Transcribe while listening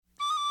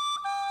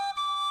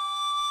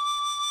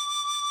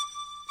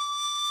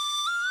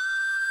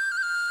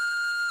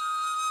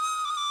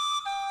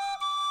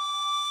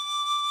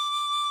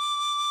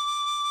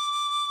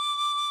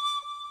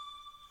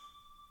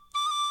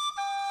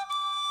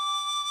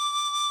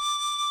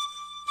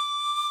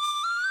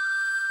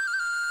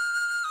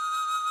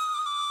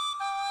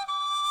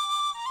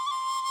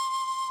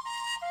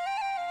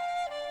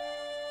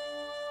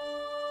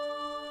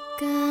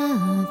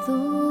Kadosh,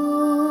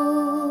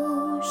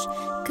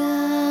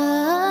 Kadosh,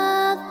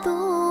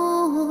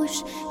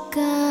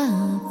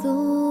 Kadosh.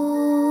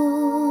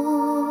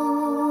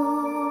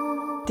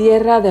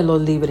 Tierra de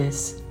los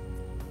Libres.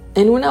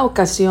 En una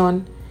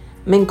ocasión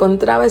me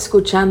encontraba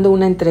escuchando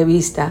una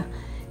entrevista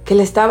que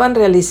le estaban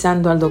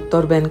realizando al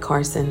Dr. Ben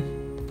Carson.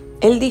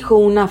 Él dijo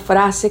una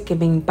frase que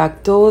me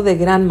impactó de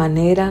gran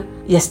manera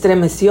y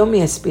estremeció mi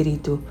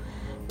espíritu.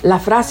 La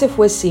frase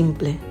fue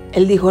simple.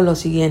 Él dijo lo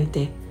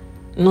siguiente: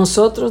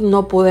 nosotros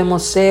no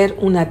podemos ser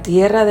una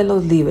tierra de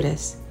los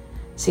libres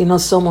si no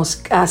somos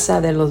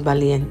casa de los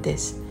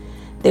valientes.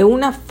 De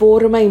una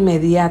forma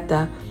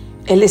inmediata,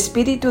 el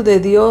Espíritu de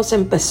Dios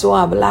empezó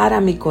a hablar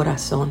a mi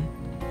corazón.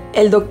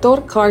 El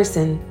Dr.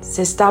 Carson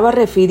se estaba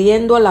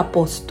refiriendo a la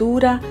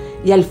postura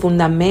y al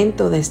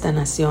fundamento de esta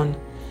nación.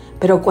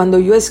 Pero cuando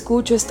yo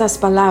escucho estas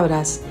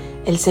palabras,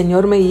 el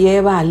Señor me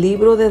lleva al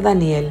libro de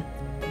Daniel.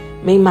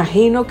 Me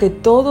imagino que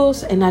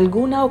todos en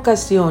alguna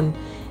ocasión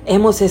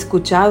hemos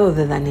escuchado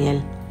de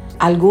Daniel.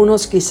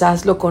 Algunos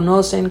quizás lo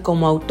conocen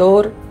como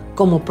autor,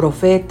 como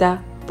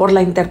profeta, por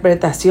la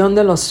interpretación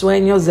de los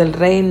sueños del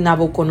rey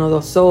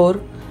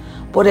Nabucodonosor,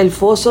 por el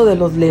foso de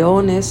los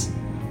leones,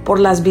 por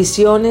las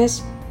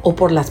visiones o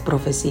por las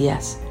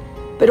profecías.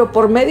 Pero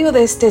por medio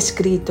de este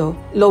escrito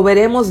lo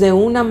veremos de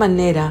una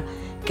manera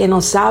que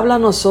nos habla a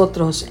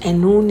nosotros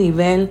en un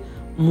nivel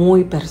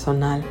muy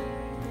personal.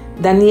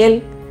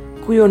 Daniel,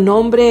 cuyo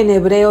nombre en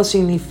hebreo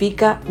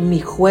significa mi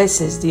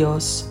juez es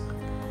Dios.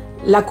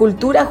 La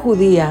cultura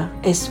judía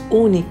es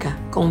única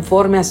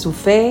conforme a su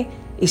fe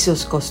y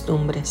sus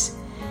costumbres.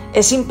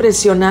 Es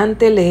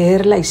impresionante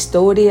leer la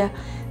historia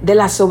de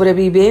la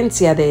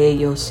sobrevivencia de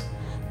ellos,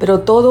 pero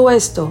todo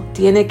esto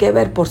tiene que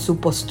ver por su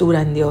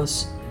postura en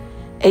Dios.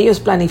 Ellos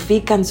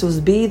planifican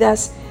sus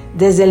vidas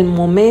desde el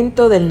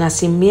momento del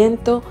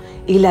nacimiento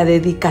y la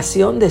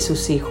dedicación de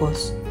sus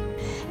hijos.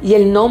 Y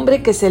el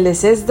nombre que se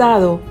les es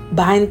dado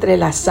va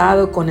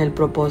entrelazado con el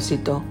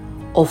propósito,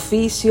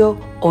 oficio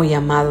o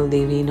llamado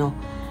divino.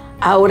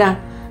 Ahora,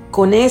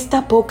 con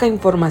esta poca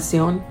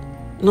información,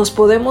 nos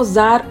podemos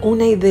dar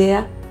una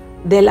idea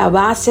de la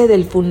base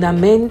del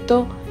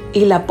fundamento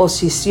y la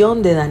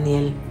posición de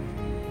Daniel.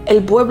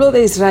 El pueblo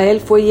de Israel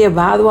fue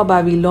llevado a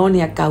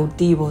Babilonia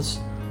cautivos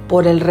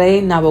por el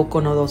rey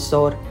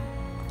Nabucodonosor.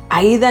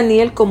 Ahí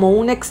Daniel, como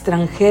un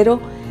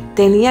extranjero,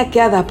 tenía que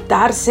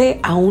adaptarse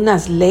a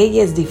unas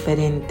leyes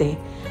diferentes,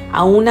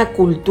 a una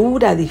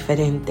cultura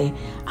diferente,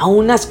 a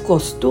unas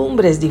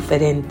costumbres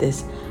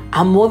diferentes,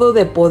 a modo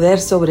de poder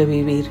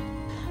sobrevivir.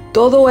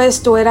 Todo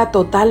esto era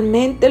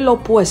totalmente lo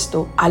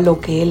opuesto a lo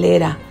que él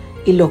era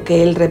y lo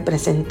que él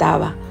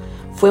representaba.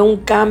 Fue un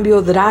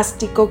cambio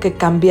drástico que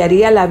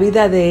cambiaría la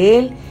vida de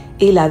él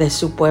y la de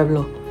su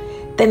pueblo.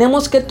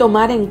 Tenemos que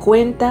tomar en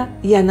cuenta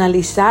y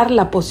analizar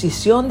la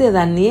posición de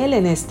Daniel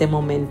en este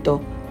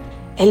momento.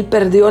 Él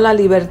perdió la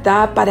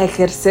libertad para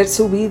ejercer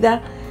su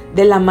vida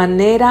de la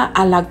manera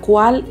a la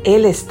cual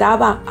él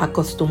estaba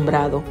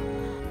acostumbrado.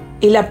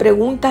 Y la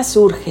pregunta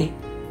surge: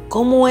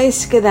 ¿cómo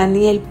es que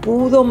Daniel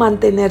pudo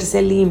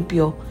mantenerse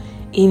limpio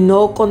y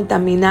no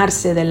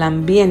contaminarse del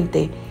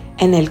ambiente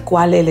en el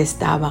cual él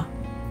estaba?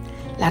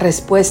 La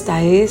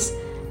respuesta es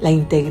la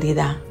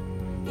integridad.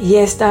 Y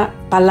esta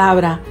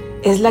palabra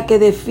es la que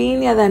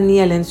define a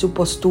Daniel en su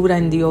postura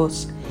en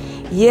Dios.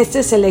 Y este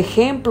es el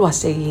ejemplo a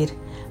seguir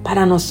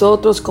para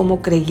nosotros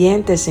como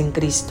creyentes en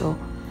Cristo.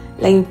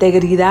 La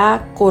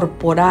integridad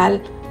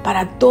corporal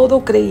para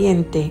todo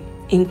creyente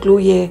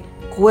incluye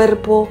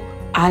cuerpo,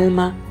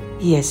 alma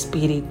y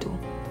espíritu.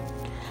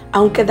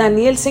 Aunque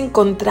Daniel se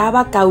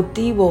encontraba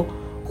cautivo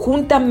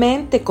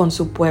juntamente con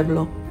su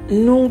pueblo,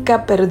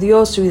 nunca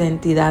perdió su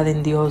identidad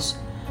en Dios.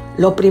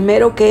 Lo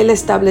primero que él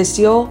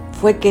estableció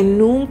fue que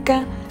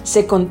nunca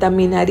se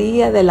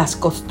contaminaría de las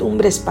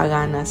costumbres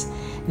paganas,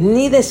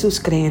 ni de sus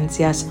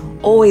creencias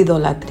o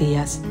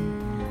idolatrías.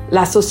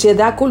 La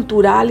sociedad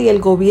cultural y el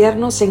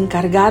gobierno se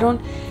encargaron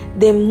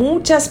de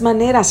muchas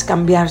maneras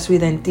cambiar su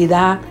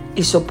identidad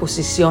y su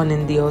posición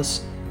en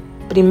Dios.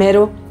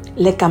 Primero,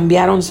 le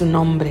cambiaron su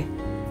nombre.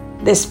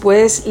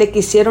 Después, le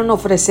quisieron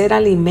ofrecer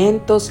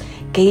alimentos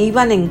que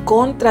iban en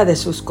contra de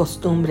sus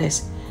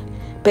costumbres.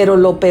 Pero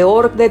lo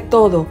peor de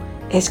todo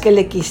es que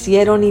le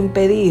quisieron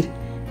impedir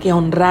que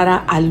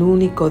honrara al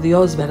único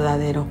Dios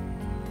verdadero.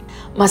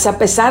 Mas a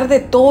pesar de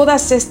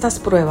todas estas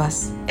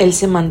pruebas, él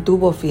se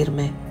mantuvo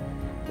firme.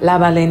 La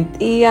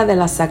valentía de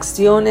las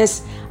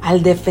acciones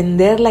al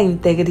defender la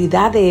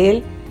integridad de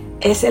él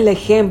es el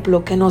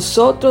ejemplo que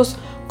nosotros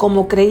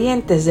como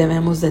creyentes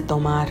debemos de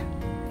tomar.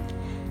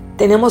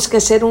 Tenemos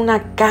que ser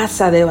una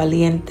casa de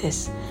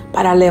valientes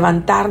para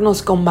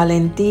levantarnos con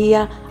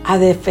valentía a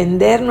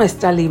defender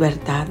nuestra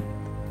libertad.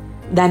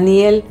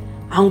 Daniel,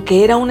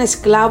 aunque era un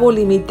esclavo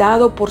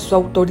limitado por su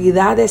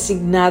autoridad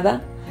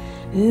designada,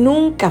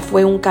 nunca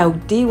fue un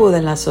cautivo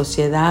de la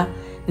sociedad,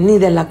 ni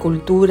de la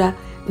cultura,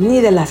 ni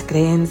de las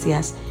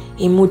creencias,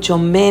 y mucho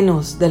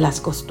menos de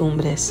las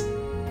costumbres.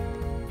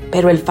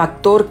 Pero el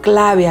factor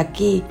clave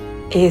aquí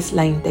es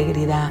la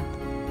integridad.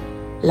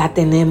 ¿La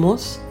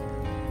tenemos?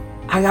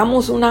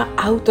 Hagamos una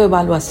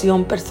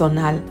autoevaluación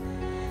personal.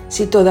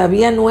 Si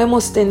todavía no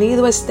hemos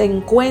tenido este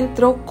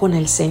encuentro con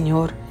el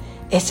Señor,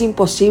 es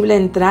imposible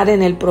entrar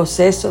en el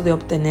proceso de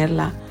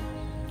obtenerla.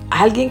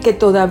 Alguien que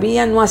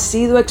todavía no ha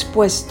sido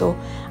expuesto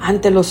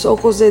ante los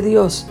ojos de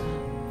Dios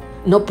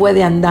no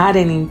puede andar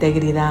en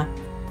integridad.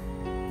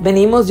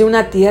 Venimos de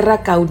una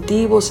tierra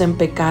cautivos en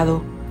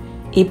pecado,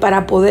 y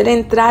para poder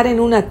entrar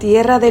en una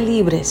tierra de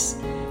libres,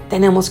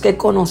 tenemos que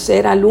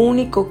conocer al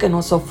único que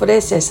nos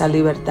ofrece esa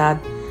libertad,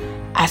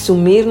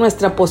 asumir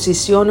nuestra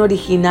posición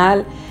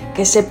original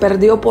que se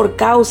perdió por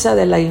causa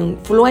de la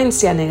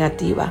influencia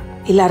negativa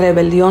y la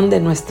rebelión de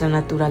nuestra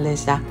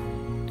naturaleza.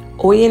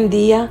 Hoy en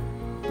día,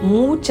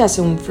 muchas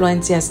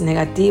influencias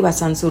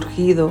negativas han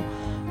surgido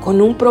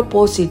con un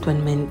propósito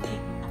en mente: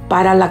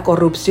 para la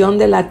corrupción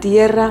de la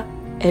tierra,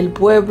 el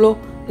pueblo,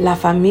 la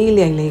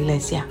familia y la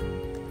iglesia.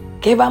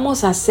 ¿Qué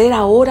vamos a hacer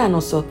ahora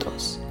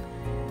nosotros?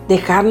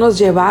 ¿Dejarnos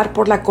llevar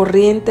por la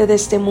corriente de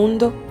este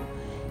mundo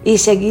y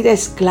seguir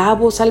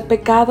esclavos al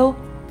pecado?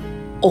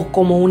 ¿O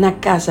como una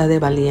casa de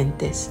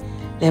valientes,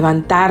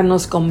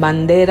 levantarnos con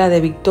bandera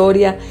de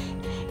victoria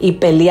y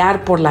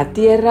pelear por la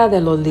tierra de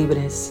los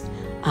libres?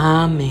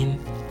 Amén.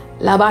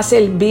 La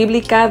base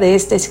bíblica de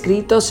este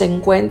escrito se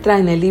encuentra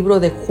en el libro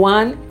de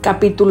Juan,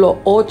 capítulo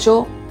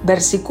 8,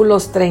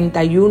 versículos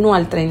 31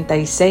 al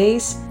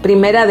 36,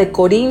 Primera de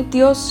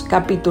Corintios,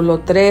 capítulo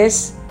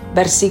 3,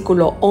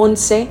 versículo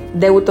 11,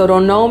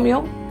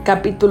 Deuteronomio,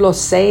 capítulo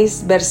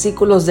 6,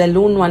 versículos del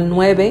 1 al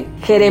 9,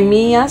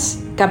 Jeremías,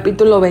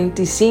 capítulo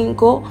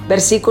 25,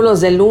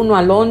 versículos del 1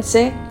 al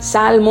 11,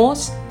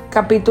 Salmos,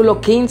 capítulo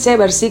 15,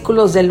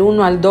 versículos del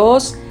 1 al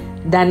 2,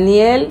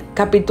 Daniel,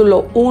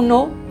 capítulo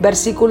 1,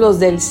 versículos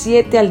del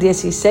 7 al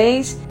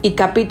 16 y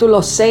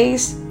capítulo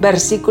 6,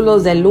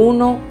 versículos del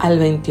 1 al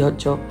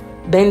 28.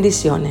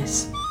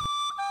 Bendiciones.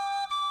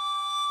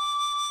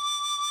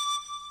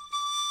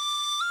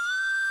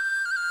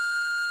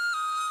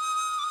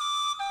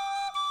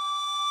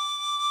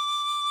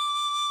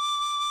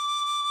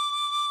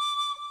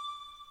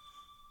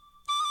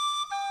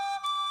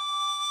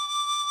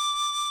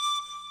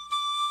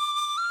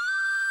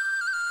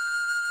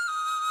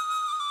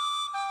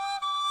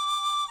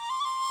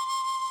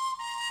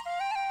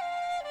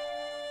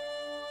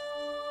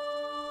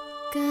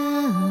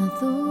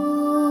 Kadosh,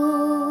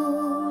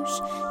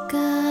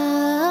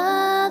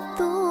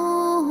 Kadosh,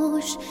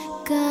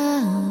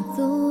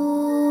 Kadosh.